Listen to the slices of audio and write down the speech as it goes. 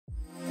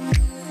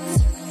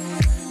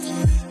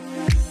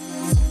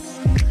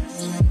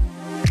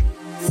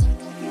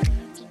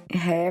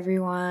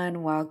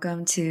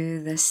welcome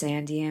to the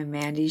Sandy and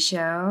Mandy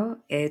Show.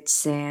 It's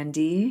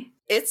Sandy.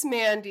 It's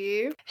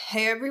Mandy.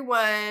 Hey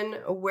everyone,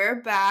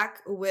 we're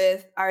back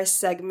with our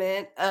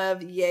segment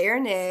of Yay or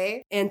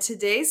Nay, and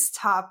today's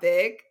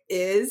topic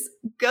is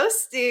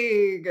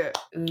ghosting.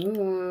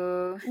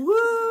 Ooh.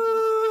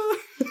 Woo!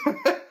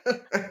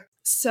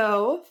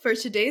 So, for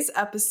today's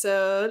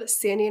episode,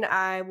 Sandy and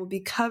I will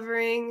be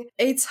covering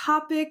a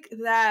topic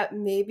that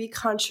may be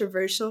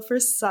controversial for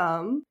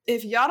some.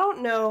 If y'all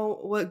don't know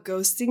what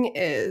ghosting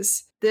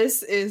is,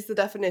 this is the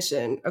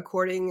definition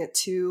according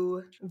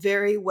to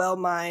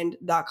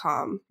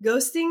verywellmind.com.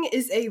 Ghosting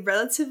is a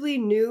relatively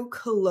new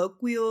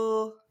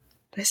colloquial...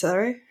 Did I say that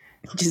right?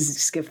 Just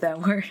skip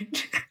that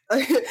word.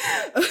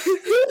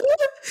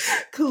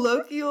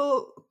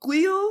 Colloquial...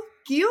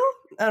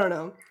 I don't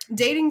know.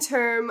 Dating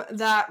term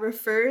that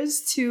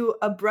refers to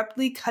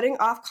abruptly cutting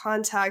off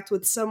contact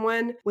with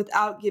someone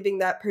without giving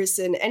that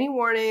person any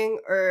warning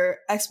or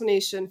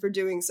explanation for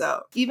doing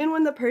so. Even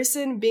when the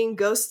person being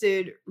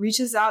ghosted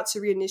reaches out to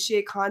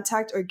reinitiate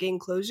contact or gain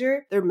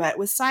closure, they're met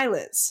with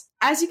silence.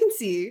 As you can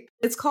see,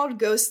 it's called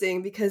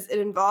ghosting because it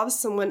involves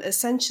someone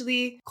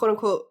essentially, quote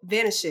unquote,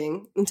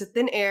 vanishing into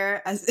thin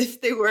air as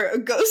if they were a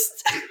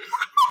ghost.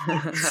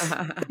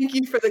 Thank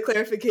you for the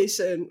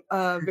clarification,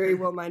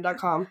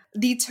 verywellmind.com.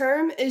 The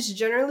term is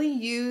generally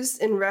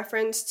used in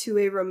reference to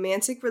a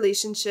romantic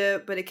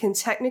relationship, but it can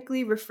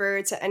technically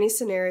refer to any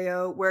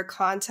scenario where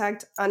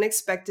contact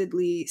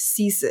unexpectedly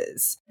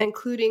ceases,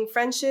 including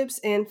friendships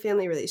and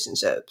family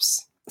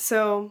relationships.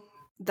 So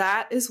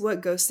that is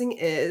what ghosting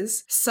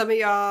is. Some of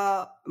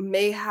y'all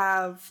may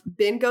have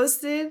been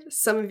ghosted.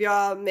 Some of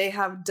y'all may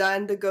have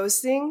done the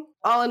ghosting.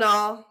 All in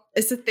all,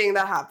 it's a thing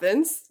that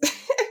happens.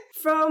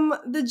 From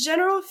the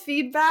general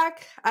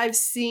feedback I've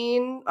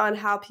seen on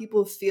how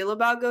people feel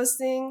about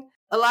ghosting,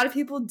 a lot of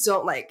people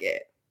don't like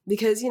it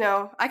because,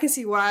 I can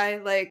see why.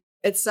 Like,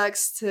 it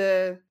sucks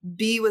to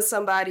be with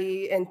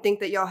somebody and think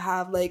that y'all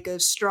have like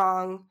a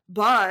strong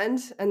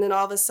bond, and then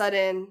all of a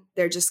sudden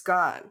they're just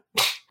gone.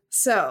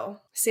 So,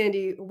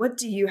 Sandy, what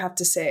do you have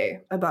to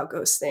say about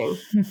ghosting?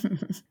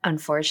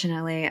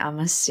 Unfortunately, I'm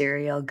a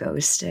serial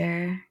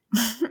ghoster.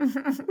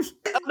 I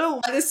don't know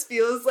why this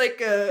feels like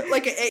an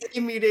AA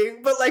meeting,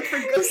 but like for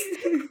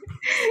ghosting.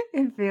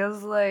 It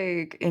feels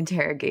like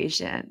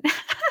interrogation.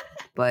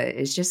 But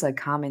it's just a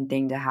common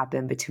thing to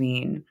happen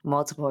between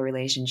multiple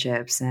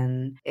relationships.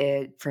 And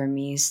it, for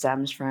me,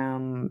 stems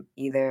from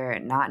either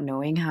not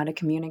knowing how to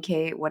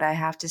communicate what I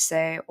have to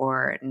say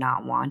or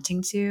not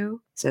wanting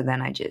to. So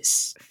then I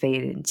just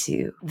fade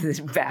into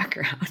the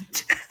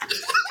background.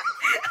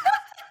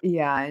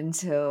 Yeah,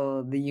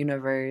 until the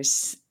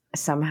universe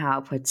somehow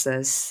puts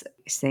us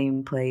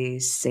same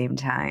place, same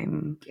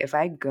time. If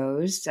I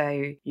ghost,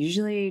 I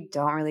usually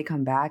don't really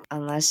come back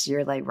unless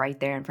you're like right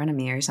there in front of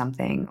me or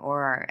something.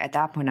 Or at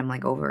that point, I'm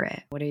like over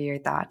it. What are your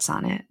thoughts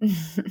on it?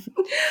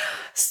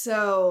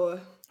 So,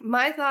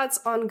 my thoughts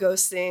on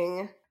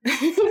ghosting.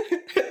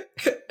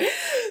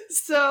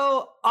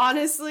 So,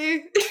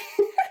 honestly,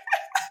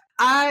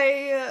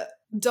 I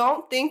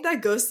don't think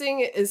that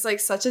ghosting is like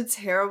such a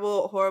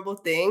terrible, horrible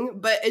thing,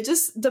 but it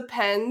just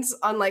depends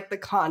on like the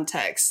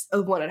context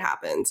of when it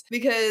happens.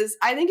 Because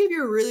I think if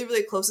you're really,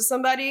 really close to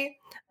somebody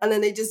and then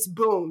they just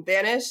boom,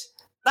 vanish,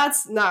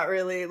 that's not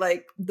really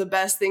like the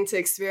best thing to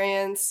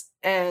experience.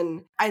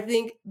 And I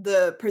think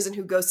the person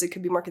who ghosted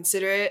could be more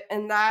considerate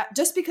in that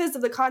just because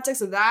of the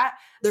context of that,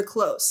 they're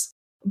close.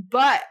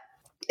 But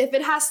if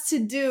it has to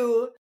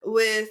do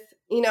with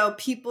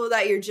people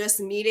that you're just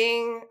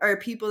meeting or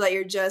people that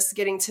you're just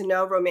getting to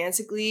know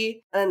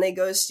romantically and they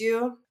ghost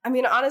you. I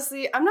mean,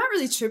 honestly, I'm not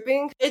really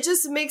tripping. It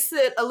just makes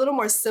it a little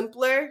more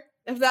simpler,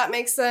 if that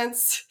makes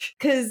sense.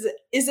 Because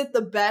is it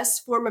the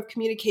best form of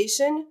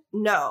communication?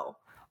 No.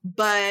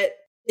 But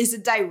is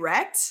it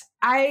direct?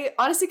 I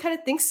honestly kind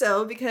of think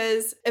so,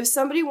 because if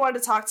somebody wanted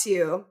to talk to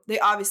you, they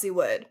obviously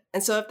would.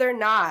 And so if they're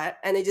not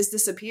and they just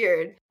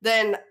disappeared,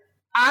 then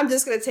I'm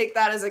just going to take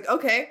that as like,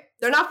 okay,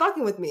 they're not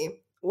fucking with me.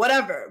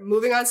 Whatever,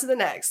 moving on to the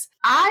next.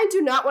 I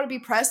do not want to be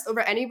pressed over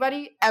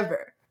anybody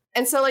ever.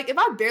 And so like, if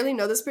I barely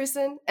know this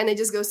person and they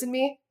just ghosted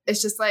me,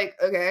 it's just like,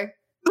 okay,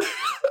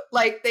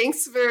 like,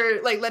 thanks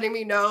for like letting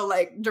me know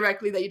like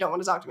directly that you don't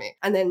want to talk to me.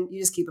 And then you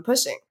just keep it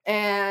pushing.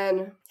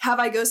 And have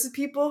I ghosted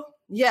people?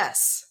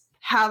 Yes.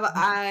 Have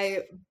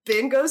I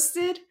been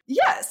ghosted?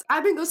 Yes,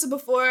 I've been ghosted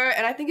before,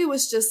 and I think it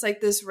was just like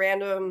this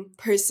random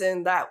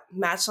person that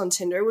matched on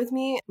Tinder with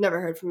me. Never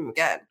heard from him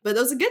again. But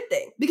that was a good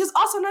thing. Because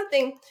also another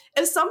thing,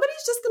 if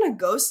somebody's just gonna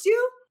ghost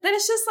you, then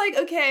it's just like,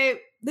 okay,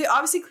 they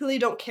obviously clearly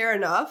don't care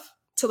enough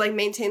to like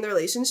maintain the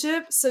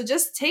relationship. So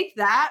just take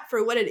that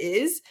for what it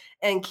is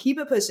and keep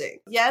it pushing.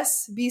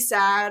 Yes, be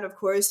sad, of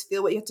course,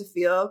 feel what you have to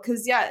feel.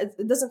 Because yeah,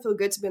 it doesn't feel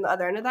good to be on the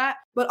other end of that.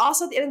 But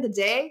also at the end of the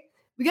day,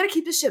 we got to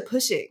keep this shit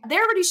pushing.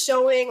 They're already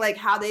showing like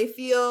how they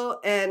feel.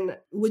 And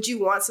would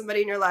you want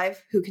somebody in your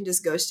life who can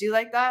just ghost you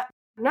like that?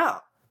 No.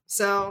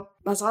 So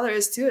that's all there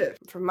is to it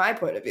from my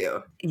point of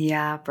view.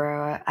 Yeah,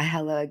 bro, I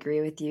hella agree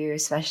with you,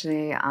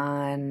 especially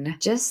on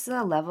just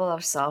the level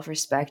of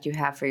self-respect you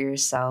have for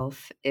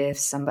yourself. If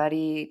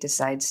somebody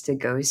decides to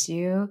ghost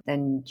you,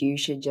 then you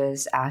should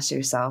just ask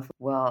yourself,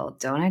 well,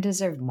 don't I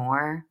deserve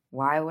more?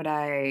 Why would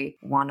I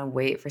want to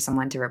wait for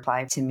someone to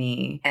reply to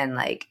me and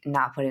like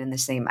not put in the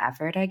same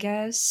effort, I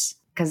guess?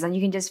 Because then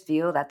you can just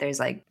feel that there's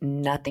like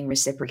nothing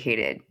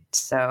reciprocated.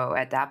 So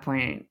at that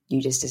point,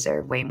 you just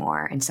deserve way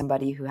more. And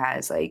somebody who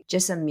has like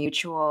just a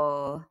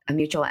mutual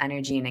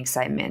energy and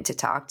excitement to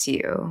talk to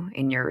you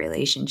in your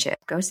relationship.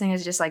 Ghosting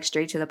is just like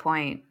straight to the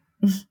point.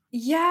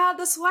 Yeah,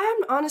 that's why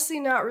I'm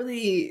honestly not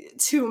really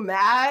too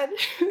mad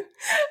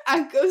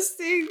at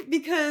ghosting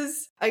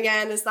because,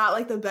 again, it's not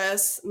like the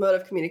best mode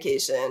of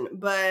communication,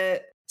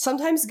 but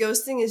sometimes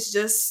ghosting is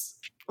just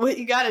what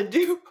you gotta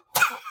do.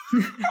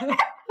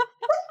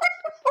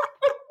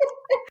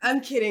 I'm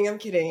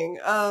kidding.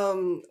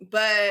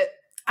 But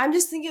I'm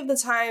just thinking of the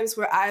times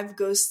where I've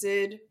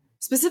ghosted,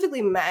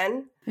 specifically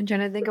men. I'm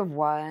trying to think of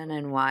when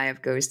and why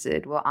I've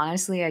ghosted. Well,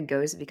 honestly, I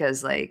ghost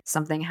because like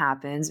something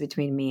happens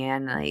between me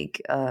and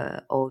like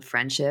a old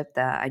friendship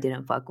that I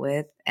didn't fuck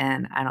with,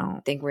 and I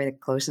don't think we're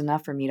close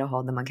enough for me to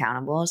hold them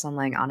accountable. So I'm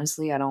like,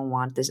 honestly, I don't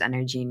want this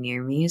energy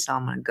near me, so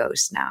I'm gonna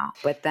ghost now.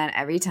 But then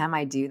every time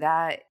I do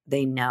that,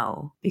 they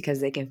know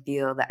because they can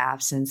feel the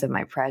absence of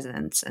my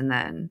presence, and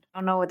then I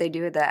don't know what they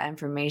do with that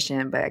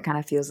information, but it kind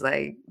of feels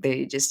like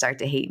they just start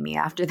to hate me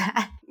after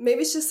that.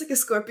 Maybe it's just like a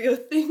Scorpio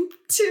thing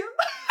too.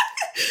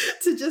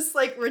 To just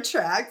like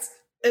retract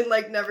and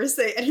like never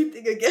say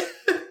anything again.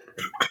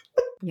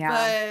 Yeah.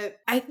 But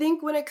I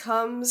think when it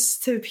comes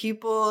to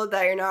people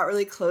that you're not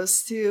really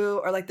close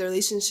to, or like the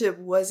relationship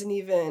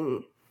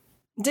didn't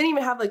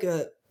even have like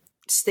a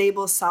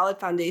stable, solid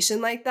foundation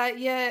like that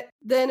yet,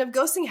 then if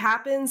ghosting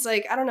happens,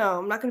 like, I don't know,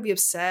 I'm not going to be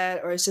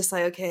upset, or it's just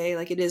like, okay,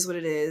 like it is what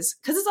it is.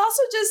 Because it's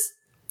also just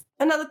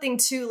another thing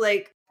too,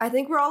 like, I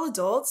think we're all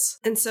adults.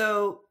 And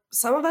so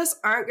some of us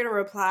aren't going to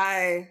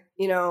reply,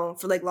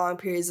 for like long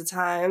periods of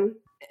time.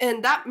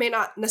 And that may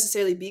not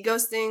necessarily be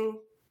ghosting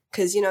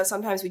because,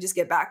 sometimes we just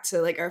get back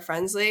to like our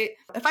friends late.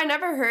 If I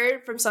never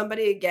heard from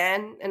somebody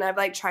again and I've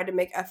like tried to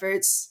make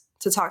efforts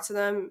to talk to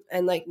them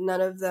and like none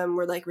of them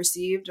were like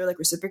received or like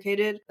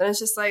reciprocated, then it's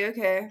just like,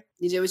 okay,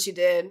 you did what you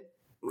did.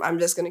 I'm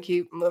just going to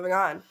keep moving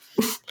on.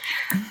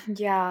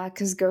 Yeah,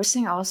 because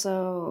ghosting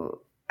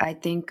also, I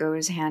think,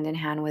 goes hand in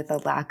hand with a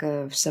lack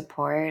of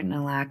support and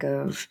a lack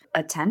of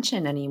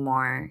attention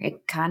anymore.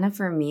 It kind of,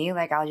 for me,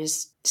 like I'll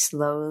just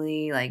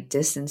slowly like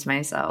distance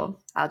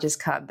myself. I'll just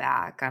cut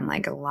back on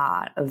like a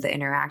lot of the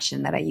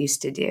interaction that I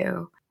used to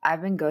do.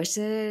 I've been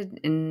ghosted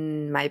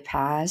in my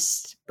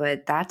past,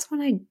 but that's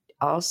when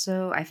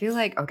I feel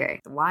like, okay,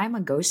 why I'm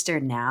a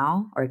ghoster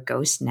now or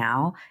ghost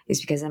now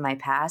is because in my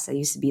past, I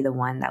used to be the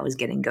one that was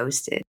getting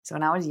ghosted. So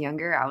when I was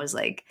younger, I was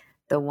like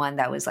the one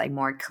that was like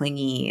more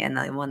clingy and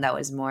the one that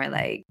was more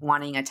like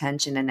wanting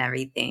attention and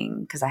everything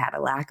because I had a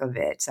lack of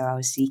it. So I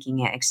was seeking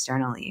it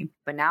externally.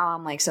 But now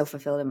I'm like so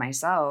fulfilled in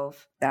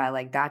myself that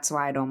like that's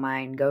why I don't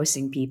mind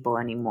ghosting people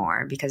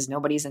anymore because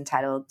nobody's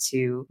entitled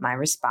to my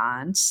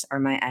response or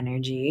my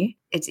energy.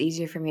 It's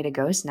easier for me to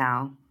ghost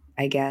now,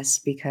 I guess,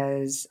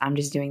 because I'm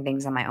just doing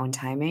things on my own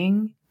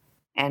timing.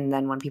 And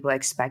then when people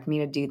expect me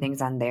to do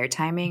things on their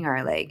timing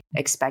or like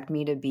expect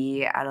me to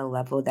be at a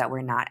level that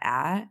we're not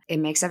at, it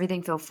makes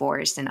everything feel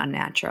forced and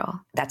unnatural.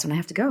 That's when I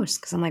have to ghost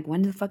because I'm like,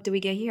 when the fuck did we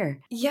get here?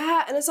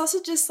 Yeah. And it's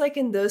also just like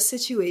in those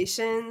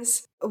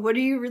situations, what are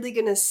you really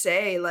going to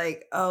say?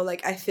 Like, oh,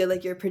 like I feel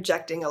like you're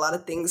projecting a lot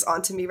of things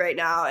onto me right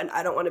now and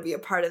I don't want to be a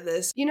part of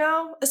this,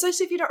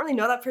 especially if you don't really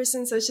know that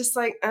person. So it's just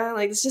like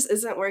this just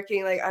isn't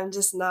working. Like, I'm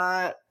just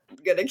not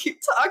going to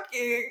keep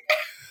talking.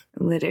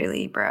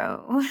 Literally,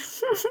 bro.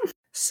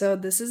 So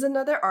this is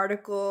another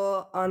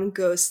article on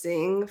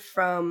ghosting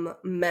from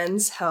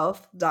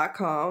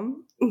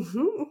menshealth.com.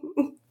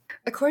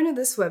 According to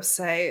this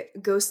website,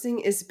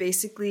 ghosting is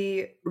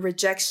basically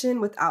rejection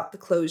without the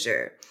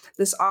closure.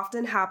 This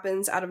often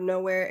happens out of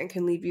nowhere and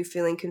can leave you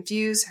feeling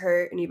confused,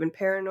 hurt, and even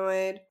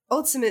paranoid.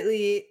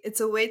 Ultimately, it's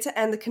a way to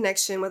end the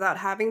connection without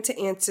having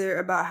to answer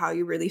about how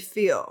you really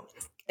feel.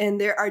 And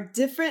there are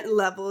different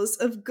levels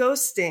of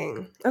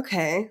ghosting.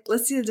 Okay,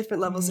 let's see the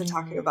different levels they're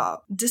talking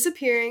about.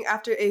 Disappearing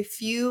after a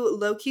few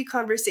low-key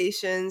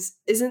conversations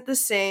isn't the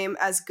same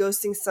as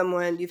ghosting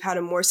someone you've had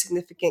a more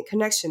significant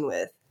connection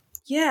with.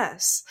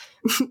 Yes,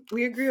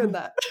 we agree on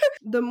that.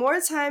 The more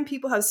time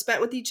people have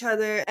spent with each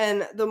other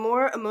and the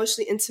more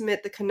emotionally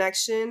intimate the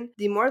connection,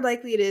 the more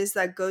likely it is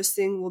that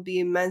ghosting will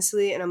be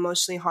mentally and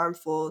emotionally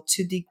harmful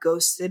to the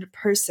ghosted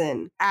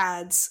person,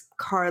 adds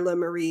Carla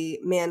Marie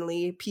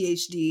Manley,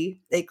 PhD,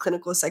 a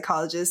clinical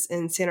psychologist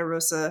in Santa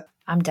Rosa.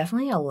 I'm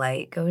definitely a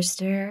light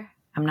ghoster.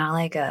 I'm not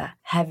like a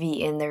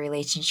heavy in the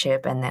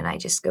relationship and then I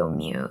just go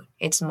mute.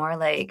 It's more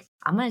like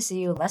I'm going to see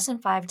you less than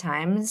 5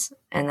 times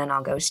and then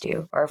I'll ghost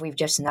you. Or if we've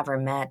just never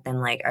met, then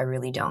like I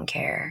really don't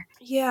care.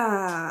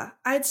 Yeah,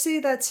 I'd say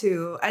that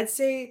too. I'd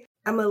say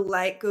I'm a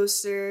light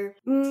ghoster.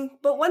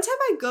 But one time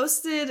I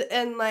ghosted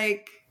and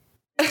like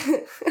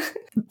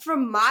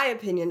From my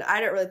opinion, I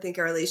didn't really think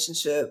our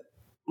relationship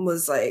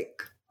was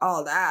like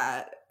all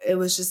that. It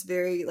was just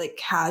very like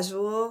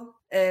casual,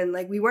 and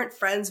like we weren't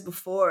friends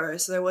before,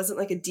 so there wasn't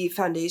like a deep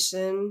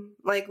foundation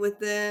like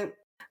with it.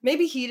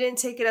 Maybe he didn't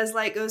take it as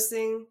light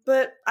ghosting,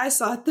 but I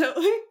saw it that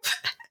way.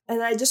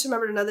 And I just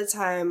remembered another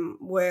time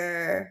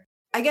where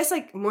I guess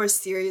like more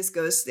serious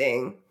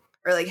ghosting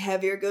or like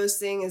heavier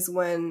ghosting is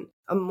when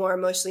I'm more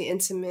emotionally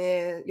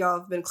intimate. Y'all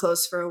have been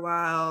close for a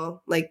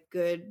while, like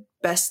good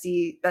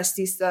bestie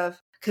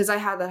stuff. Because I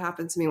had that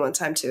happen to me one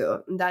time too.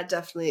 And that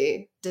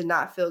definitely did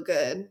not feel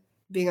good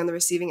being on the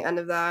receiving end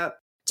of that.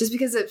 Just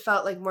because it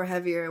felt like more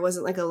heavier. It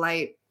wasn't like a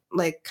light,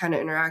 like kind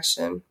of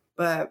interaction.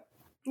 But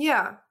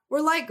yeah,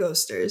 we're light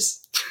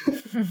ghosters.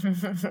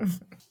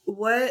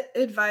 What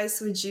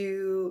advice would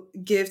you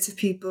give to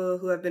people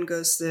who have been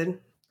ghosted?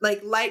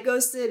 Like light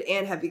ghosted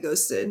and heavy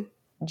ghosted?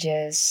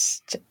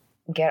 Just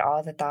get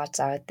all the thoughts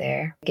out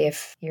there.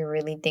 If you're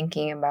really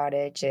thinking about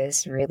it,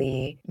 just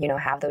really,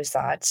 have those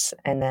thoughts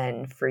and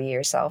then free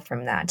yourself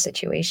from that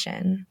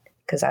situation.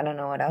 Because I don't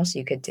know what else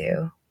you could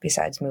do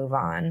besides move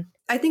on.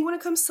 I think when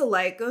it comes to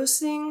light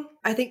ghosting,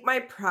 I think my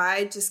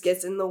pride just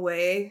gets in the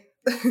way.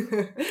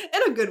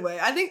 In a good way.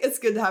 I think it's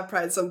good to have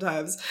pride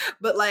sometimes.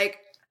 But like,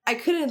 I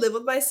couldn't live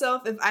with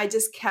myself if I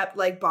just kept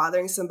like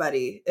bothering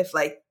somebody if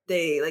like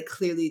they like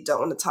clearly don't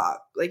want to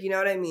talk. Like, you know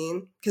what I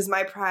mean? Because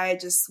my pride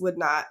just would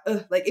not,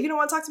 like, if you don't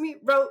want to talk to me,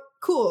 bro,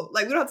 cool.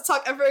 Like, we don't have to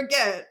talk ever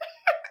again.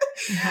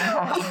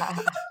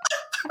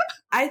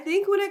 I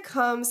think when it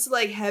comes to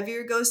like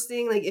heavier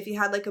ghosting, like if you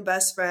had like a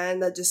best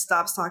friend that just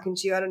stops talking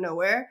to you out of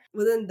nowhere,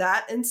 within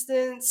that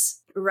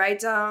instance,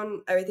 write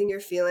down everything you're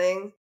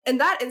feeling. In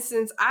that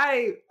instance,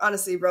 I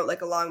honestly wrote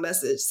like a long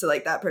message to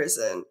like that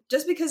person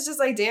just because just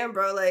like, damn,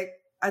 bro, like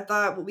I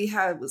thought what we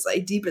had was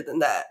like deeper than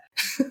that.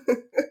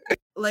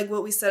 Like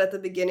what we said at the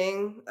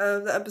beginning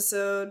of the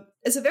episode,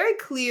 it's a very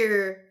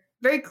clear,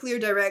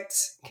 direct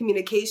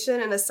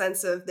communication in a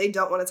sense of they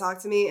don't want to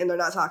talk to me and they're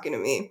not talking to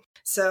me.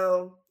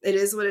 So it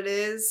is what it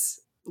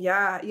is.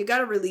 Yeah, you got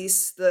to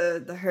release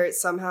the hurt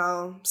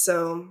somehow.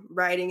 So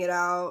writing it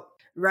out,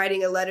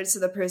 writing a letter to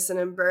the person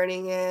and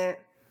burning it,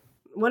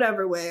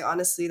 whatever way,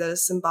 honestly, that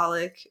is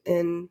symbolic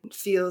and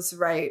feels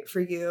right for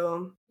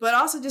you. But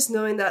also just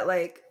knowing that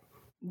like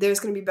there's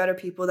going to be better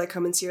people that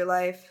come into your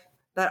life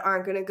that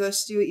aren't going to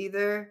ghost you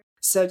either.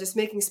 So just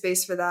making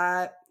space for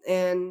that.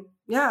 And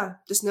yeah,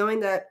 just knowing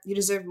that you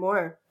deserve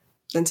more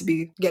than to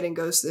be getting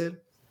ghosted.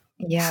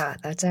 Yeah,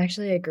 that's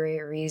actually a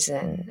great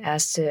reason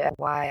as to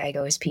why I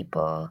ghost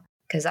people.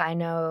 Because I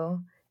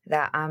know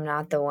that I'm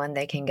not the one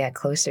they can get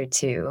closer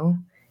to.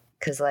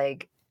 Because,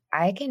 like,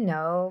 I can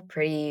know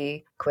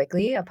pretty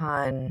quickly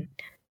upon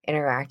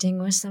interacting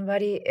with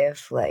somebody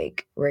if,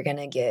 like, we're going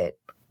to get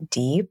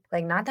deep.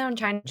 Like, not that I'm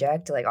trying to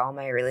project like all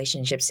my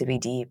relationships to be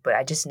deep, but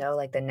I just know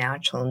like the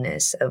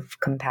naturalness of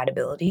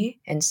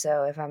compatibility. And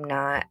so if I'm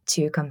not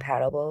too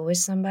compatible with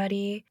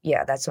somebody,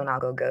 yeah, that's when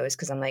I'll go ghost,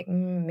 because I'm like,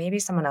 maybe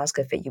someone else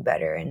could fit you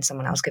better and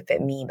someone else could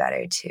fit me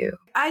better too.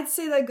 I'd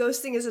say that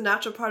ghosting is a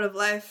natural part of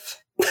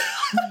life.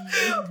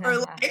 or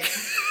like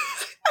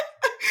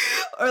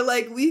or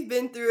like we've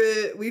been through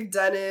it, we've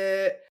done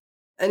it.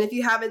 And if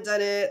you haven't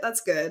done it, that's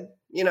good.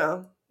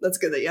 That's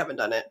good that you haven't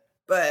done it.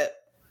 But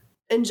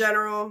in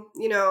general,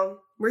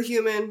 we're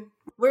human.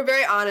 We're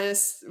very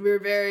honest.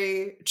 We're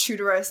very true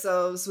to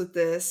ourselves with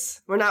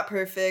this. We're not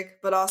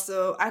perfect, but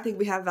also I think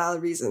we have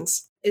valid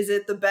reasons. Is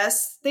it the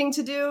best thing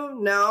to do?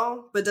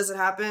 No. But does it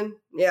happen?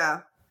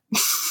 Yeah.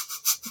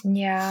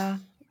 Yeah,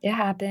 it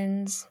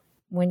happens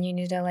when you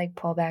need to like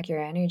pull back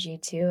your energy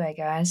too, I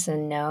guess,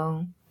 and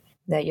know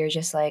that you're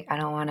just like, I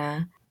don't want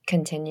to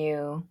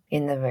continue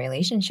in the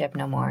relationship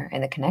no more,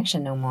 in the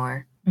connection no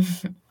more.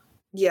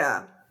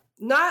 Yeah.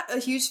 Not a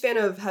huge fan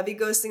of heavy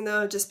ghosting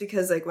though, just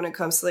because like when it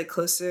comes to like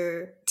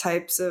closer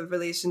types of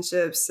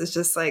relationships, it's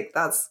just like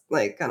that's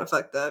like kind of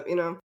fucked up,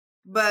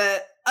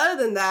 But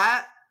other than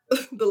that,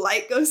 the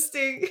light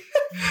ghosting,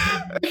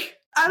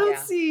 I don't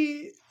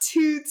see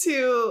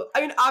too.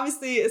 I mean,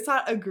 obviously it's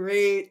not a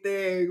great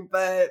thing,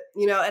 but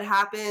it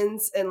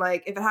happens, and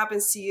like if it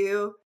happens to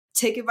you,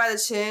 take it by the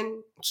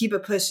chin, keep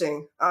it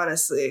pushing.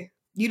 Honestly,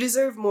 you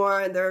deserve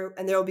more, and there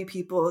will be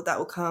people that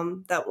will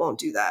come that won't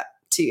do that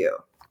to you.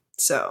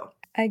 So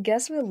I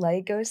guess with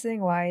light ghosting,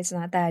 why it's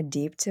not that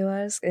deep to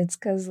us, it's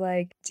because,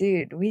 like,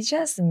 dude, we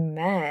just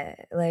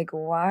met. Like,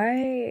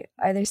 why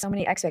are there so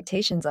many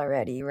expectations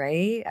already,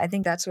 right? I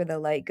think that's where the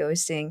light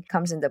ghosting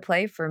comes into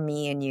play for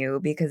me and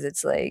you, because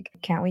it's like,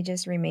 can't we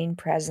just remain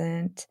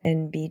present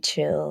and be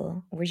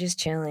chill? We're just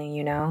chilling,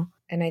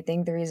 And I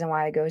think the reason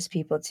why I ghost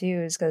people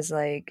too is because,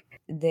 like,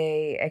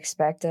 they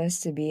expect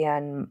us to be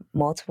on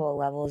multiple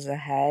levels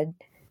ahead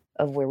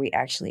of where we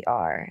actually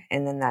are.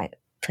 And then that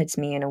puts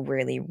me in a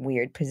really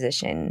weird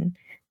position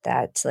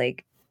that's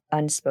like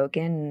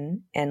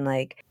unspoken, and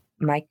like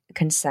my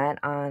consent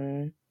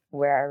on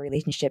where our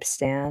relationship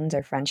stands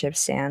or friendship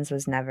stands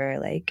was never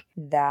like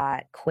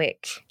that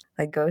quick.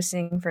 Like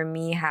ghosting for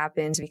me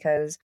happens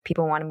because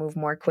people want to move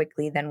more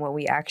quickly than what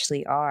we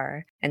actually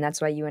are. And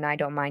that's why you and I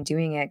don't mind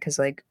doing it, because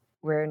like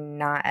we're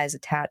not as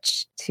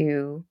attached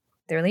to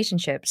the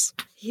relationships.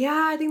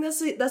 Yeah, I think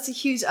that's a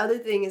huge other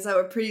thing is that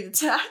we're pretty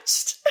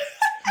detached.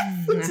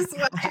 which is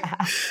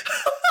why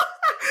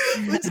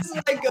which is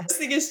why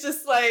ghosting is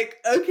just like,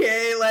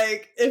 okay,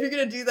 like if you're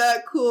gonna do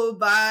that, cool,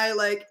 bye.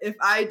 Like if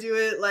I do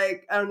it,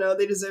 like I don't know,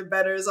 they deserve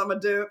better, so I'm gonna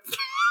do it.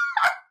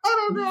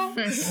 I don't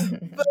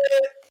know. But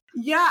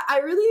yeah, I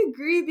really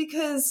agree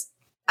because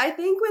I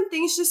think when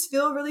things just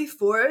feel really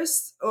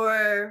forced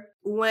or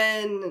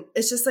when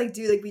it's just like,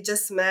 dude, like we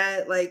just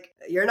met, like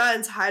you're not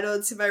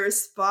entitled to my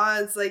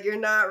response. Like you're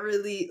not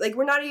really, like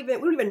we don't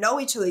even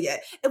know each other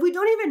yet. If we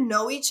don't even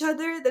know each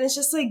other, then it's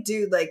just like,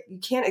 dude, like you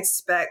can't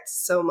expect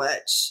so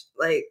much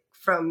like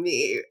from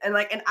me. And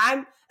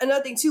I'm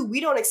another thing too, we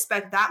don't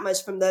expect that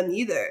much from them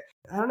either.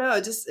 I don't know.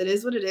 It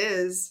is what it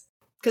is.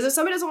 Because if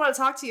somebody doesn't want to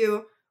talk to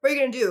you, what are you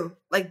going to do?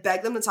 Like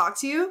beg them to talk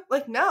to you?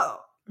 Like, no.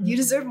 You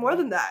deserve more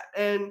than that.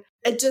 And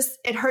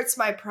it hurts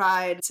my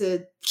pride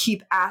to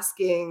keep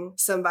asking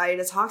somebody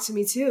to talk to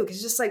me too. Cause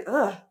it's just like,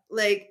 ugh,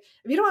 like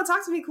if you don't want to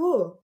talk to me,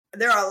 cool.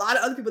 There are a lot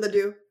of other people that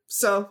do.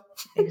 So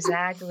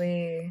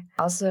exactly.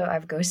 Also,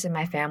 I've ghosted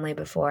my family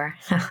before.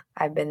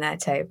 I've been that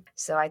type.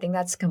 So I think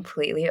that's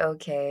completely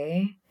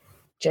okay.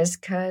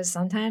 Just cause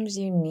sometimes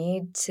you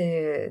need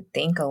to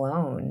think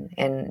alone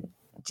and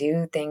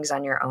do things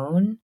on your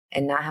own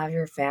and not have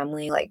your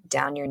family like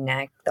down your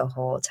neck the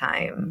whole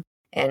time.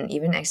 And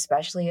even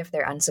especially if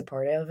they're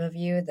unsupportive of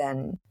you,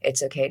 then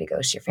it's okay to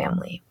ghost your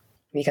family.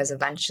 Because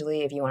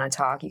eventually, if you want to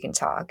talk, you can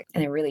talk.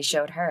 And it really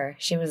showed her.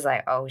 She was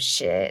like, oh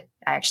shit,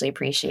 I actually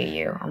appreciate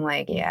you. I'm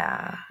like,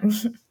 yeah.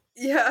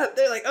 Yeah,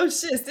 they're like, oh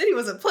shit, City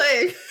wasn't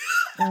playing.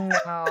 No,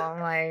 I'm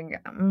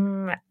like,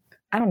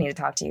 I don't need to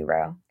talk to you,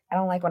 bro. I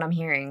don't like what I'm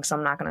hearing, so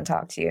I'm not going to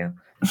talk to you.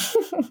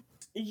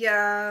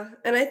 Yeah,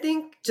 and I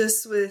think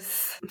just with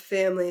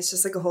family, it's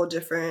just like a whole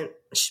different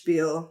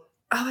spiel.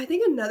 Oh, I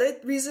think another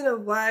reason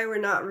of why we're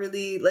not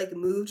really like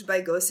moved by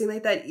ghosting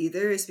like that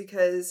either is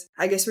because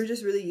I guess we're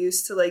just really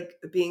used to like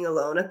being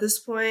alone at this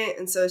point.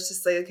 And so it's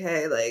just like,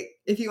 okay, like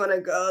if you want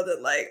to go,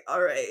 then like,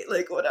 all right,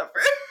 like whatever.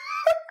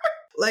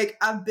 Like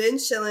I've been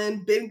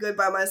chilling, been good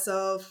by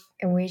myself.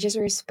 And we just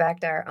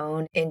respect our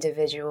own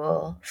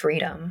individual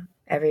freedom.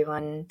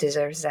 Everyone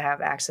deserves to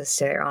have access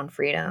to their own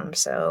freedom.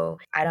 So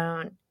I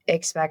don't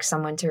expect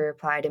someone to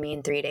reply to me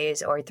in 3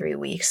 days or 3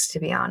 weeks, to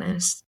be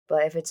honest.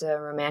 But if it's a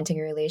romantic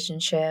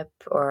relationship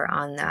or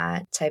on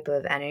that type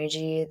of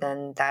energy,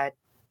 then that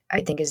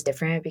I think is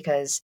different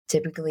because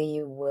typically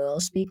you will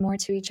speak more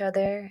to each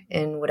other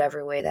in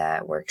whatever way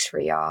that works for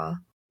y'all.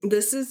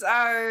 This is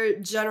our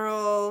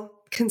general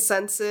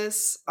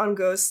consensus on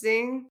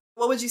ghosting.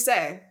 What would you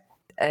say?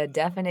 A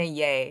definite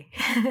yay.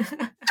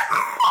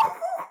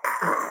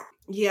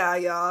 Yeah,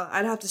 y'all.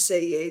 I'd have to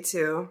say yay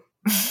too.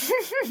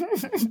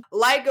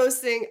 Light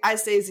ghosting, I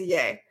say is a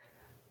yay.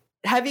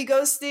 Heavy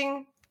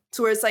ghosting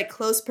towards like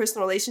close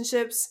personal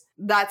relationships,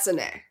 that's a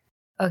nay.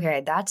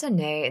 Okay, that's a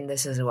nay, and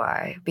this is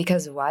why.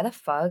 Because why the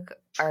fuck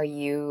are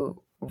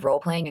you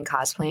role-playing and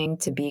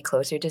cosplaying to be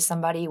closer to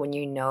somebody when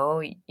you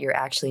know you're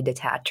actually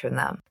detached from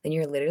them? Then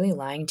you're literally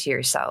lying to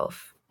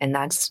yourself, and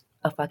that's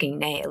a fucking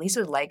nay. At least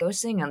with light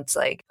ghosting, it's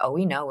like, oh,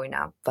 we know we're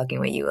not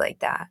fucking with you like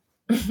that.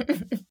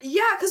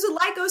 Yeah, because with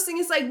light ghosting,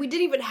 it's like we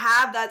didn't even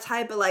have that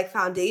type of like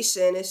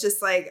foundation. It's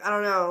just like, I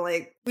don't know,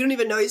 like we don't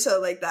even know each other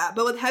like that.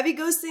 But with heavy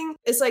ghosting,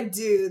 it's like,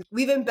 dude,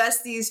 we've been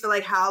besties for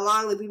like how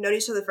long? Like we've known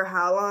each other for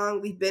how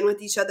long? We've been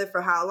with each other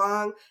for how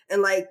long?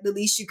 And like the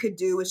least you could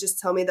do was just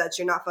tell me that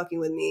you're not fucking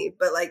with me.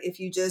 But like if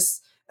you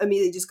just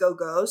immediately just go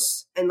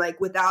ghost and like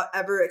without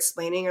ever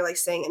explaining or like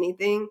saying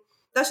anything,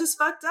 that's just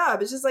fucked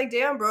up. It's just like,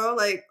 damn, bro,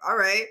 like, all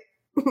right.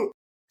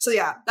 So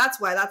yeah, that's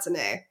why that's an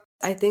A.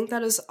 I think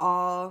that is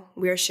all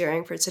we are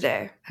sharing for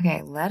today.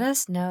 Okay, let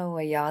us know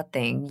what y'all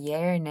think.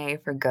 Yay or nay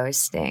for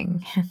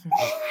ghosting?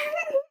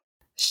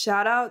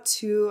 Shout out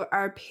to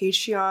our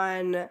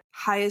Patreon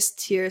highest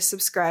tier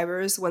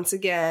subscribers once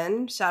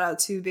again. Shout out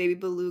to Baby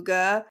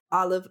Beluga,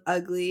 Olive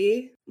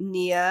Ugly,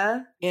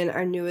 Nia, and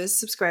our newest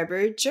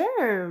subscriber,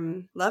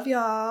 Germ. Love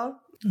y'all.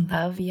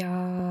 Love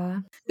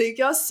y'all. Thank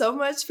y'all so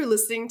much for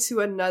listening to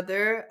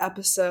another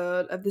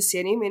episode of the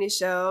Sandy and Manny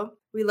Show.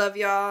 We love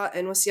y'all,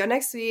 and we'll see y'all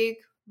next week.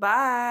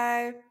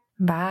 Bye.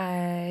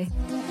 Bye.